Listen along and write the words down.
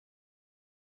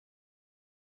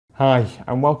Hi,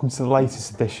 and welcome to the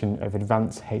latest edition of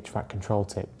Advanced HVAC Control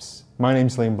Tips. My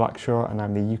name's Blackshaw and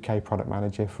I'm the UK Product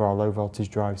Manager for our low voltage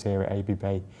drives here at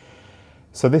ABB.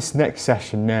 So this next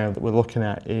session now that we're looking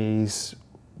at is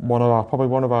probably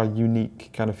one of our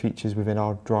unique kind of features within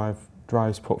our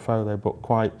drives portfolio, but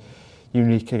quite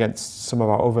unique against some of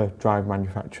our other drive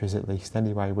manufacturers at least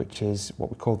anyway, which is what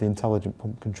we call the intelligent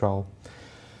pump control.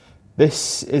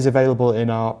 This is available in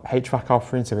our HVAC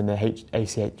offering, so in the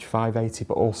ACH580,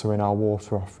 but also in our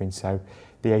water offering, so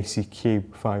the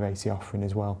ACH580 offering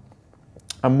as well.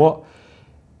 And what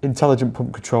intelligent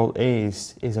pump control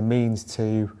is a means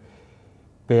to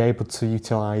be able to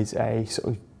utilise a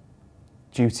sort of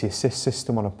duty assist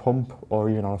system on a pump or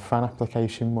even on a fan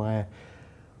application where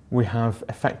we have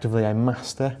effectively a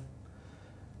master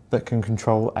that can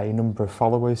control a number of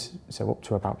followers, so up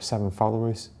to about 7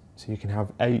 followers. So you can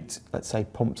have 8, let's say,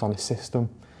 pumps on a system,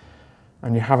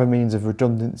 and you have a means of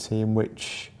redundancy in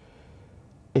which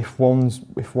if one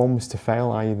was to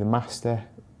fail, i.e. the master,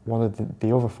 one of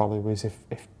the other followers, if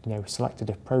selected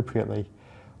appropriately,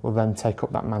 will then take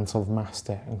up that mantle of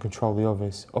master and control the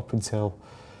others up until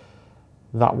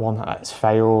that one that's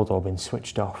failed or been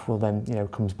switched off will then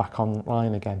comes back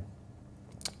online again.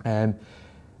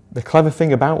 The clever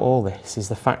thing about all this is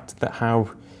the fact that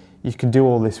how you can do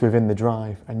all this within the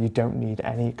drive, and you don't need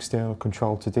any external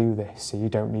control to do this. So you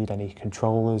don't need any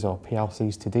controllers or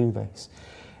PLCs to do this.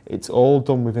 It's all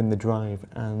done within the drive,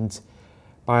 and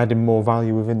by adding more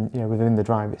value within the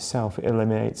drive itself, it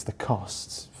eliminates the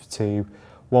costs to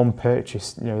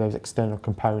purchase those external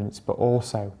components, but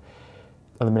also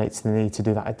eliminates the need to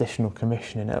do that additional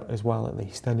commissioning as well, at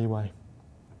least anyway.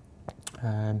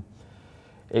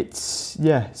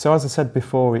 So as I said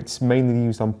before, it's mainly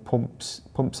used on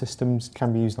pump systems,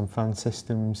 can be used on fan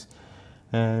systems.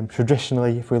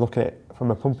 Traditionally, if we look at it from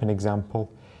a pumping example,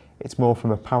 it's more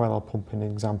from a parallel pumping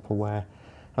example where,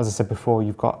 as I said before,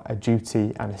 you've got a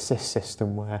duty and assist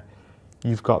system where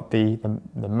you've got the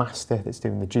master that's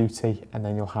doing the duty, and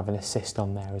then you'll have an assist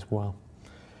on there as well.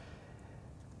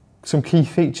 Some key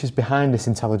features behind this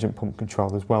intelligent pump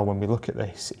control as well when we look at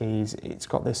this is it's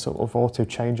got this sort of auto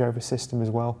changeover system as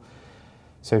well.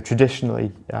 So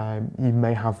traditionally you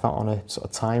may have that on a sort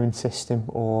of timing system,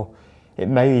 or it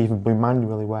may even be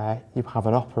manually where you have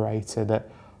an operator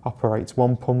that operates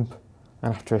one pump,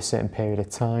 and after a certain period of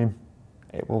time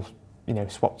it will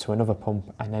swap to another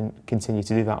pump and then continue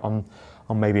to do that on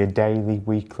maybe a daily,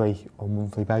 weekly or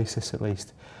monthly basis at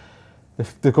least.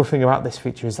 The good thing about this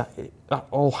feature is that that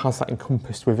all has that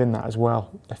encompassed within that as well,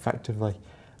 effectively,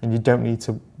 and you don't need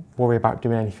to worry about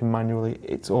doing anything manually.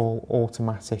 It's all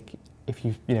automatic if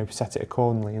you set it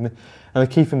accordingly. And the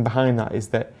key thing behind that is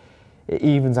that it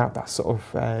evens out that sort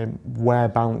of wear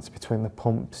balance between the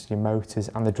pumps, your motors,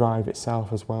 and the drive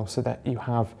itself as well, so that you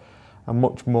have a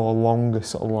much more longer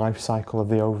sort of life cycle of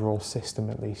the overall system,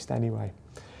 at least anyway.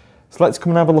 So let's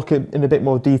come and have a look in a bit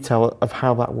more detail of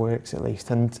how that works at least.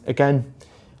 And again,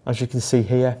 as you can see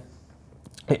here,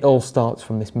 it all starts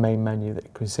from this main menu that you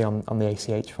can see on the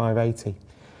ACH580.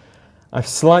 I've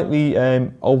slightly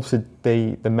altered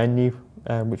the menu,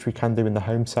 which we can do in the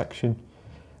home section.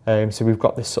 So we've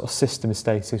got this sort of system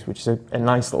status, which is a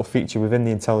nice little feature within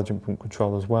the intelligent pump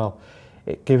control as well.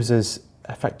 It gives us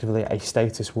effectively a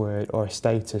status word or a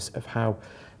status of how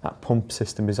that pump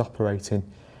system is operating.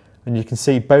 And you can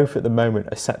see both at the moment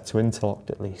are set to interlocked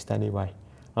at least anyway,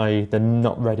 i.e. they're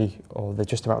not ready, or they're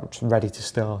just about ready to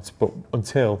start, but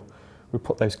until we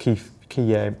put those key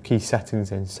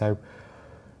settings in. So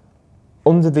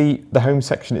under the home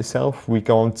section itself, we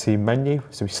go on to menu,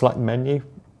 so we select menu,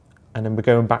 and then we're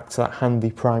going back to that handy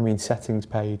primary settings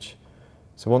page.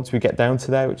 So once we get down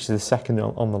to there, which is the second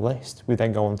on the list, we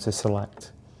then go on to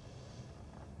select.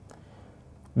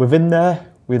 Within there,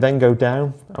 we then go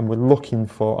down and we're looking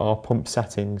for our pump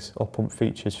settings, or pump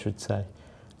features should say,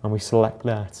 and we select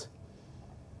that.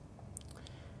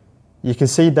 You can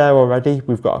see there already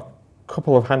we've got a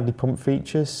couple of handy pump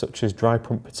features such as dry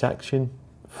pump protection,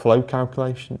 flow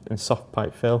calculation and soft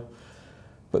pipe fill,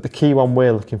 but the key one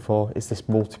we're looking for is this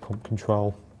multi-pump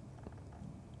control.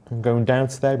 And going down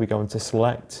to there, we go into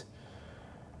select.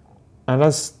 And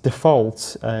as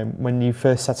default, when you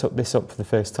first set this up for the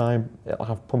first time, it'll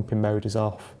have pumping mode as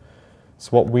off.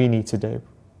 So what we need to do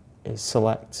is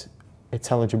select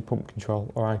Intelligent Pump Control,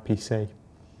 or IPC. And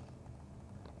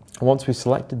once we've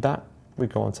selected that, we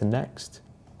go on to next.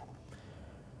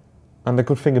 And the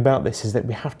good thing about this is that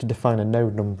we have to define a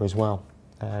node number as well.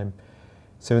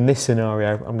 So in this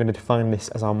scenario, I'm going to define this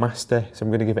as our master, so I'm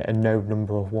going to give it a node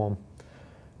number of 1.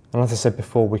 And as I said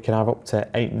before, we can have up to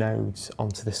 8 nodes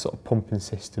onto this sort of pumping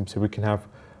system. So we can have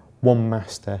one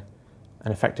master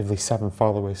and effectively 7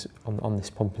 followers on this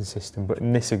pumping system. But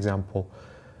in this example,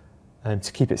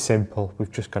 to keep it simple,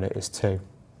 we've just got it as 2.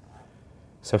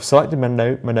 So I've selected my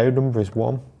node number as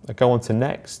 1. I go on to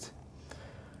next,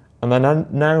 and then I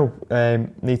now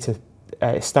need to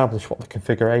establish what the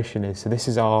configuration is. So this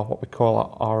is what we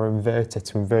call our inverter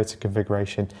to inverter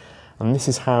configuration, and this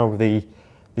is how the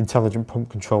intelligent pump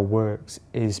control works.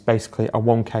 Is basically a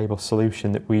 1-cable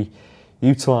solution that we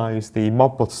utilise the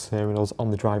Modbus terminals on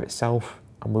the drive itself,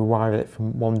 and we wire it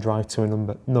from one drive to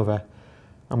another,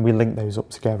 and we link those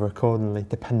up together accordingly,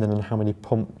 depending on how many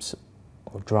pumps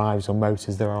or drives or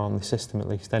motors there are on the system, at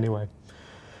least anyway.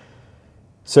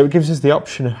 So it gives us the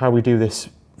option of how we do this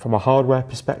from a hardware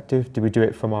perspective. Do we do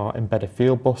it from our embedded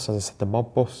field bus, as I said, the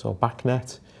Modbus or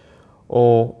BACnet,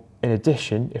 or in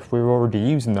addition, if we're already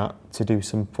using that to do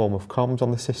some form of comms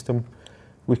on the system,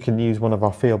 we can use one of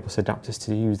our field bus adapters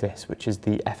to use this, which is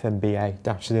the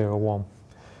FMBA-01.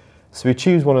 So we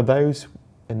choose one of those.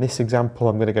 In this example,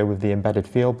 I'm going to go with the embedded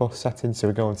field bus setting, so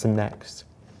we go on to next.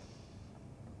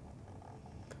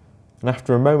 And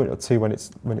after a moment or two, when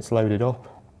it's loaded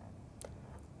up,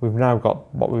 we've now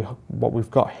got what we've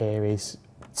got here is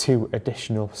 2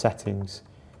 additional settings.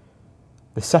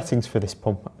 The settings for this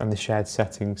pump and the shared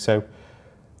settings. So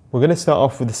we're going to start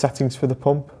off with the settings for the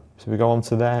pump. So we go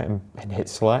onto there and hit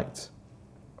select.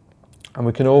 And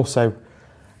we can also,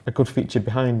 a good feature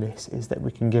behind this is that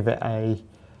we can give it a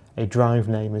drive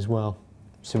name as well.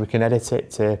 So we can edit it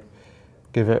to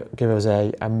give us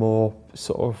a more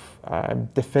sort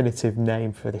of definitive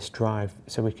name for this drive,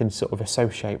 so we can sort of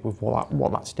associate with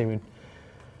what that's doing.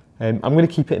 I'm going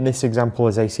to keep it in this example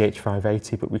as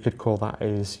ACH580, but we could call that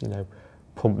as,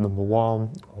 pump number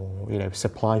 1, or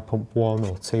supply pump 1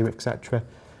 or 2, etc.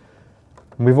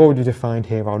 And we've already defined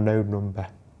here our node number.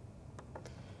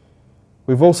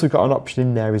 We've also got an option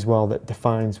in there as well that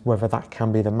defines whether that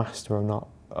can be the master or not.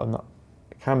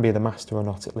 It can be the master or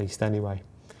not, at least anyway.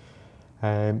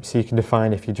 So you can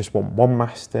define if you just want 1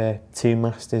 master, 2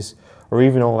 masters, or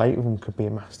even all 8 of them could be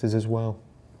masters as well.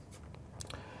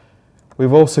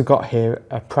 We've also got here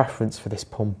a preference for this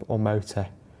pump or motor.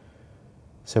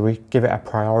 So we give it a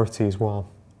priority as well.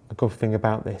 A good thing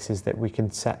about this is that we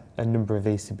can set a number of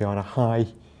these to be on a high,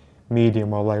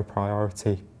 medium or low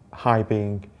priority. High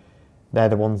being they're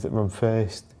the ones that run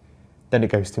first, then it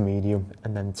goes to medium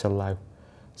and then to low.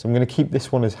 So I'm going to keep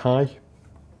this one as high,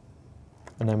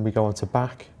 and then we go on to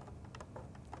back.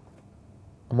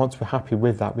 And once we're happy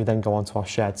with that, we then go on to our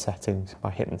shared settings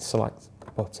by hitting the select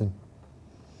button.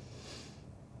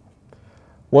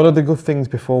 One of the good things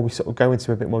before we sort of go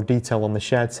into a bit more detail on the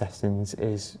shared settings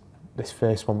is this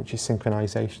first one, which is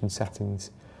synchronization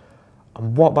settings.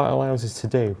 And what that allows us to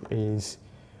do is,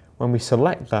 when we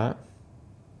select that,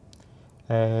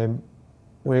 it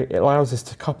allows us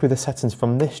to copy the settings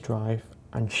from this drive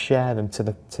and share them to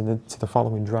the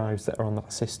following drives that are on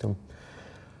that system.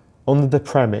 Under the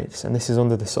premise, and this is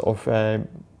under the sort of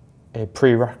a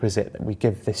prerequisite that we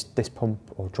give this pump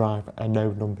or drive a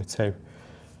node number to.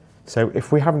 So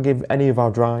if we haven't given any of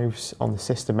our drives on the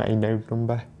system a node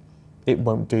number, it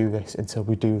won't do this until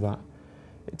we do that.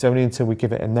 It's only until we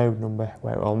give it a node number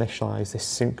where it will initialize this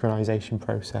synchronization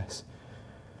process.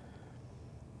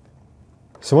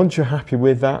 So once you're happy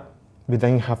with that, we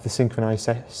then have the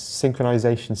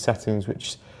synchronization settings,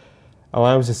 which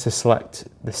allows us to select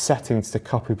the settings to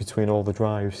copy between all the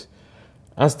drives.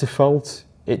 As default,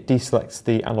 it deselects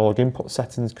the analog input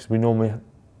settings, because we normally,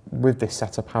 with this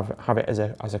setup, have it as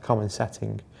a common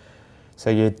setting. So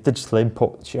your digital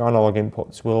inputs, your analog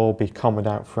inputs will all be commoned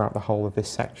out throughout the whole of this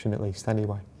section, at least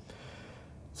anyway.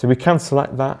 So we can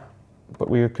select that, but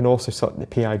we can also select the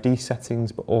PID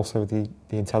settings, but also the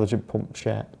intelligent pump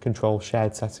control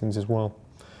shared settings as well.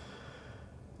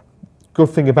 Good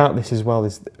thing about this as well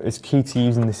is key to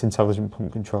using this intelligent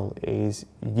pump control is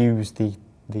use the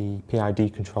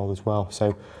PID control as well.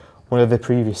 So one of the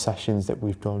previous sessions that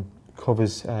we've done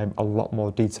covers a lot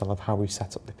more detail of how we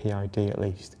set up the PID, at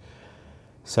least.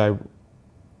 So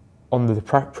under the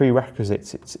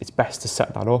prerequisites, it's best to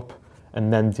set that up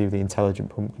and then do the intelligent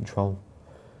pump control.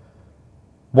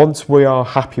 Once we are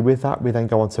happy with that, we then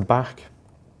go on to back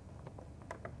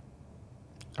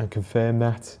and confirm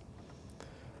that.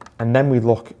 And then we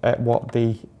look at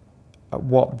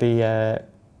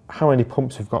how many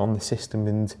pumps we've got on the system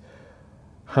and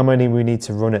how many we need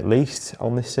to run at least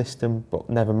on this system, but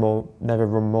never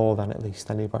run more than at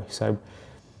least anyway. So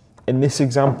in this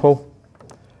example,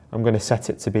 I'm going to set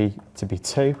it to be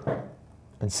 2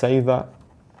 and save that.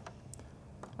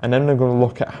 And then I'm going to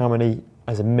look at how many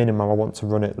as a minimum I want to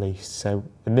run at least. So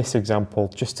in this example,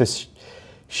 just to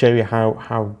show you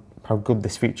how good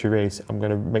this feature is, I'm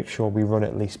going to make sure we run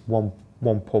at least one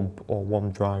one pump or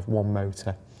one drive, one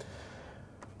motor.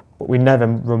 But we never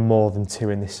run more than 2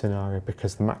 in this scenario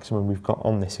because the maximum we've got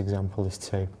on this example is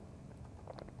 2.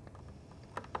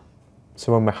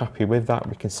 So when we're happy with that,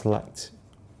 we can select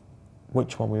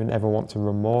which one we would ever want to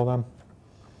run more than.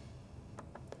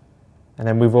 And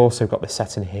then we've also got the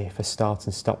setting here for start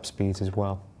and stop speeds as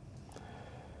well.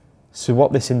 So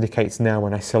what this indicates now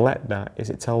when I select that is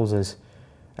it tells us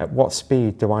at what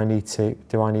speed do I need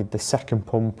the second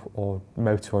pump or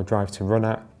motor or drive to run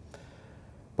at,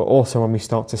 but also when we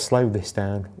start to slow this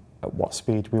down, at what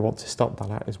speed we want to stop that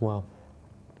at as well.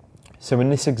 So in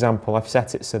this example, I've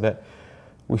set it so that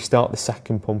we start the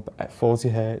second pump at 40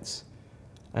 Hz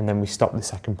and then we stop the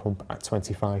second pump at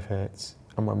 25 Hz.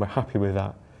 And when we're happy with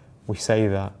that, we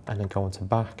save that and then go on to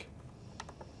back.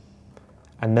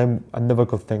 And then another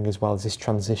good thing as well is this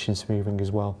transition smoothing as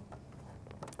well.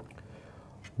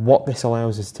 What this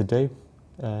allows us to do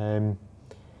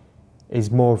is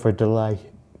more of a delay,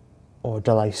 or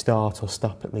delay start or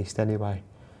stop at least anyway.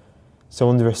 So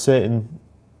under a certain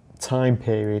time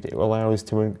period, it will allow us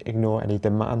to ignore any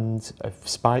demand of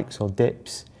spikes or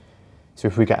dips. So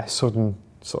if we get a sudden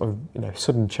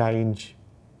sudden change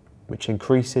which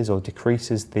increases or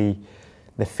decreases the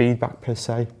feedback per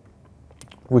se,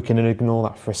 we can ignore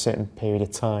that for a certain period of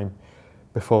time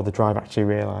before the drive actually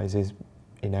realises,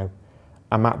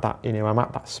 I'm at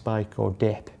that spike or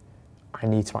dip. I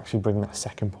need to actually bring that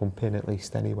second pump in at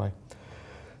least anyway.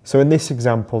 So in this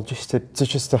example, just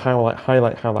to highlight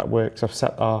how that works, I've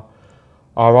set our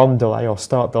on delay or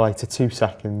start delay to 2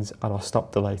 seconds and our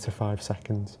stop delay to 5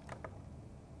 seconds.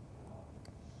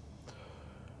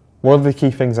 One of the key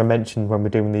things I mentioned when we're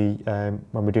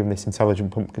doing this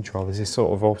intelligent pump control is this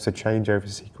sort of auto changeover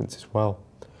sequence as well,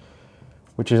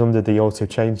 which is under the auto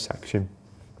change section.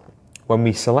 When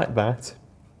we select that,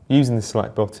 using the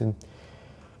select button,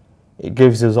 it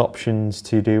gives us options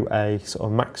to do a sort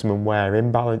of maximum wear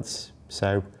imbalance.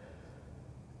 So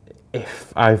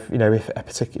if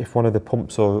if one of the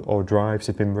pumps or drives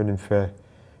have been running for,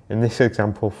 in this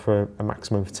example, for a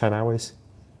maximum of 10 hours,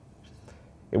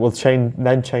 it will change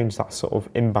that sort of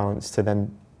imbalance to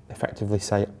then effectively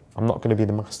say, I'm not going to be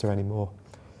the master anymore.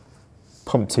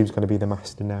 Pump 2 is going to be the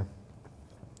master now.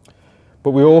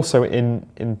 But we also, in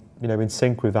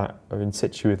sync with that, or in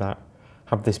situ with that,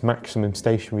 have this maximum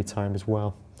stationary time as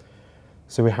well.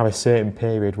 So we have a certain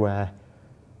period where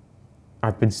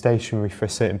I've been stationary for a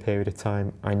certain period of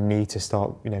time. I need to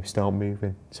start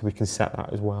moving. So we can set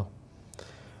that as well.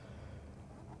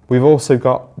 We've also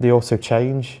got the auto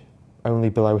change only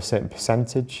below a certain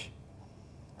percentage.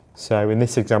 So in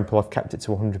this example, I've kept it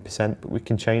to 100%, but we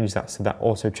can change that so that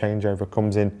auto changeover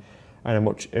comes in at a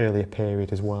much earlier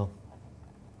period as well.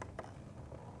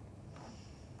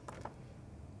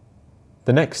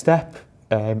 The next step,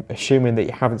 assuming that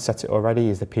you haven't set it already,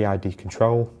 is the PID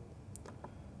control.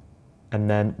 And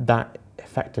then that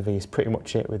effectively is pretty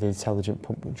much it with the intelligent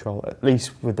pump control, at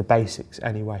least with the basics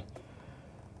anyway.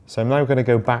 So I'm now going to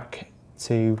go back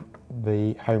to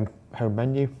the home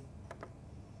menu.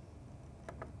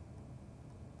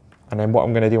 And then what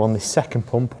I'm going to do on this second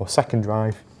pump or second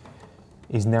drive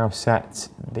is now set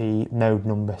the node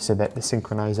number so that the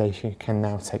synchronization can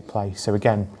now take place. So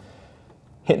again,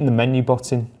 hitting the menu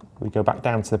button, we go back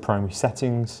down to the primary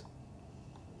settings,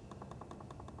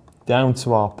 down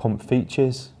to our pump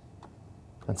features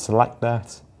and select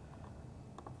that,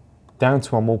 down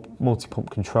to our multi-pump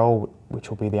control, which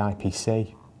will be the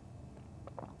IPC,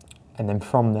 and then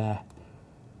from there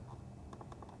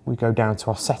we go down to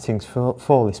our settings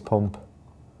for this pump,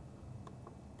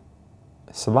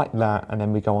 select that, and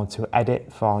then we go on to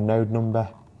edit for our node number,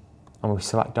 and we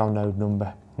select our node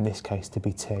number, in this case to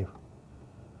be 2.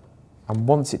 And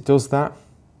once it does that,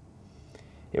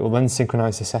 it will then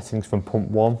synchronize the settings from pump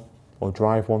 1 or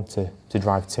drive 1 to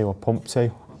drive 2 or pump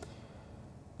 2.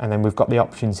 And then we've got the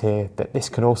options here that this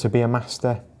can also be a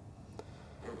master,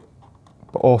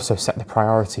 but also set the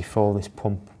priority for this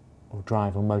pump or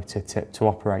drive or motor to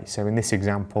operate. So in this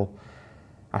example,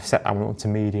 I've set that one to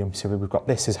medium. So we've got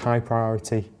this as high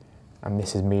priority and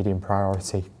this is medium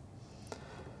priority.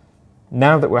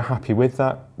 Now that we're happy with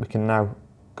that, we can now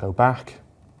go back,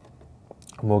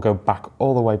 and we'll go back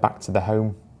all the way back to the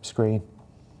home screen.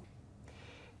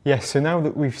 Yes, so now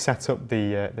that we've set up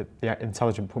the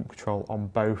intelligent pump control on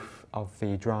both of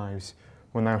the drives,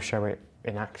 we'll now show it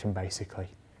in action basically.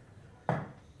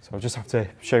 So I'll just have to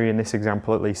show you in this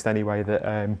example at least anyway that,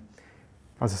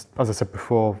 as I said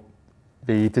before,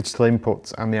 the digital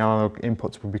inputs and the analog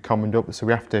inputs will be commoned up, so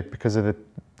we have to, because of the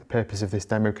purpose of this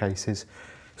demo case, is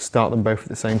start them both at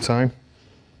the same time.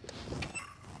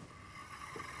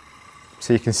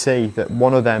 So you can see that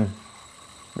one of them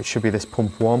which should be this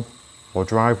pump 1, or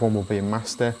drive 1 will be in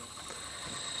master.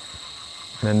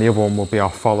 And then the other one will be our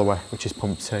follower, which is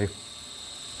pump 2.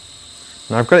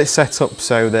 Now I've got it set up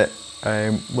so that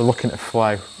we're looking at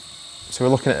flow. So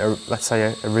we're looking at, let's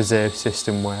say, a reserve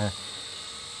system where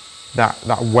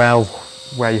that well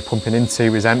where you're pumping into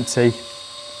is empty,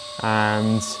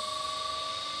 and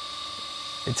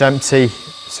it's empty,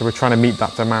 so we're trying to meet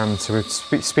that demand. So we're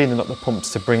speeding up the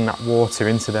pumps to bring that water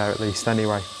into there at least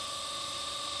anyway.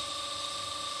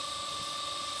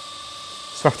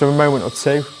 So after a moment or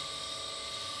two,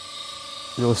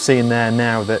 you'll see in there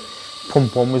now that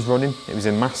pump 1 was running, it was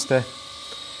in master.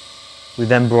 We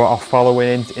then brought our follower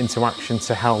into action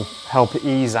to help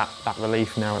ease that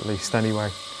relief now at least anyway.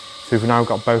 So we've now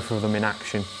got both of them in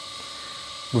action.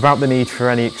 Without the need for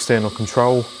any external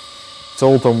control, it's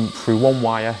all done through one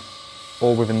wire,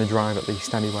 all within the drive at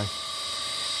least anyway.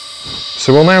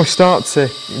 So we'll now start to,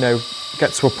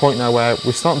 get to a point now where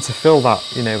we're starting to fill that,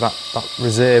 that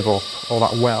reserve up, or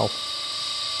that well.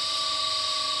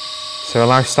 So I'll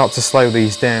now start to slow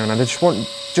these down, and I just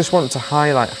want to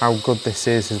highlight how good this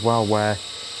is as well, where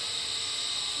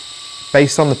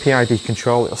based on the PID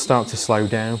control it'll start to slow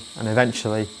down, and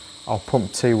eventually our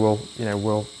pump 2 will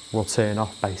turn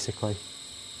off basically,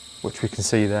 which we can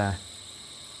see there.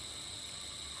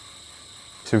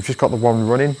 So we've just got the one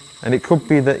running, and it could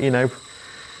be that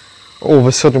all of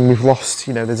a sudden we've lost,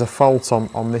 there's a fault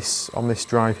on this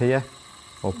drive here,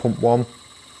 or pump 1,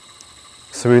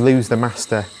 so we lose the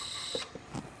master,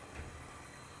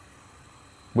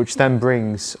 which then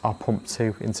brings our pump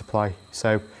 2 into play.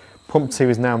 So pump 2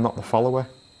 is now not the follower,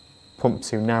 pump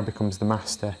 2 now becomes the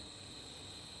master.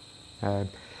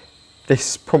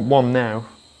 This pump 1 now,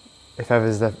 if ever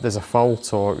there's a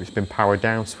fault or it's been powered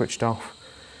down, switched off,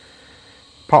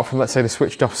 apart from, let's say, the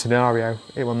switched off scenario,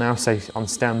 it will now say on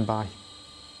standby,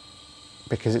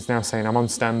 because it's now saying I'm on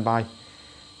standby,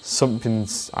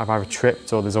 I've either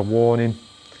tripped or there's a warning,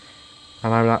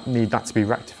 and I need that to be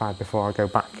rectified before I go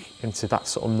back into that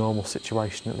sort of normal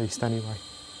situation at least anyway.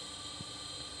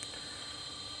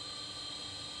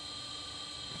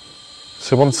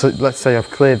 So once, let's say I've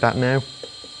cleared that now,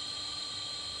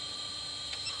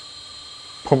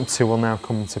 pump 2 will now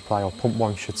come into play, or pump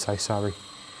 1 should say, sorry.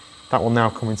 That will now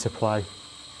come into play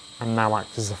and now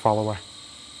act as a follower.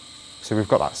 So we've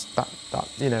got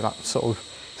that sort of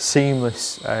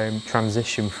seamless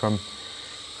transition from,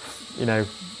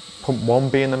 pump 1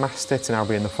 being the master to now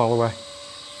being the follower,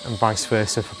 and vice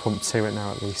versa for pump 2 at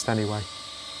now at least anyway.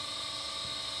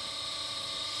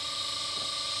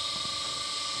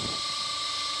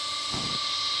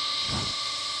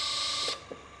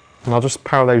 And I'll just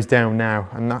power those down now,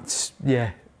 and that's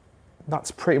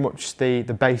pretty much the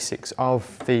basics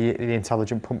of the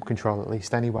intelligent pump control at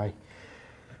least anyway.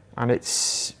 And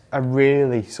it's a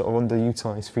really sort of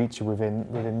underutilised feature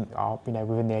within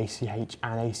the ACH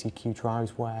and ACQ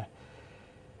drives, where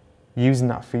using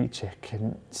that feature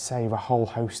can save a whole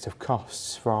host of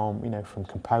costs from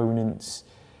components,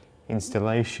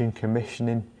 installation,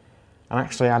 commissioning, and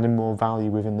actually adding more value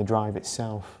within the drive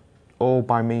itself, all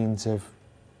by means of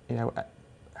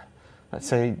let's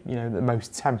say the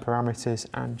most 10 parameters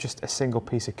and just a single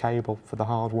piece of cable for the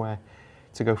hardware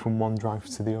to go from one drive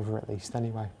to the other at least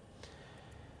anyway.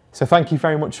 So thank you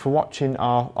very much for watching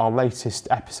our latest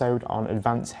episode on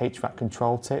advanced HVAC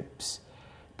control tips.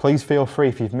 Please feel free,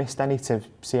 if you've missed any, to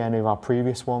see any of our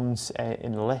previous ones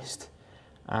in the list,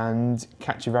 and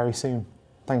catch you very soon.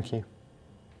 Thank you.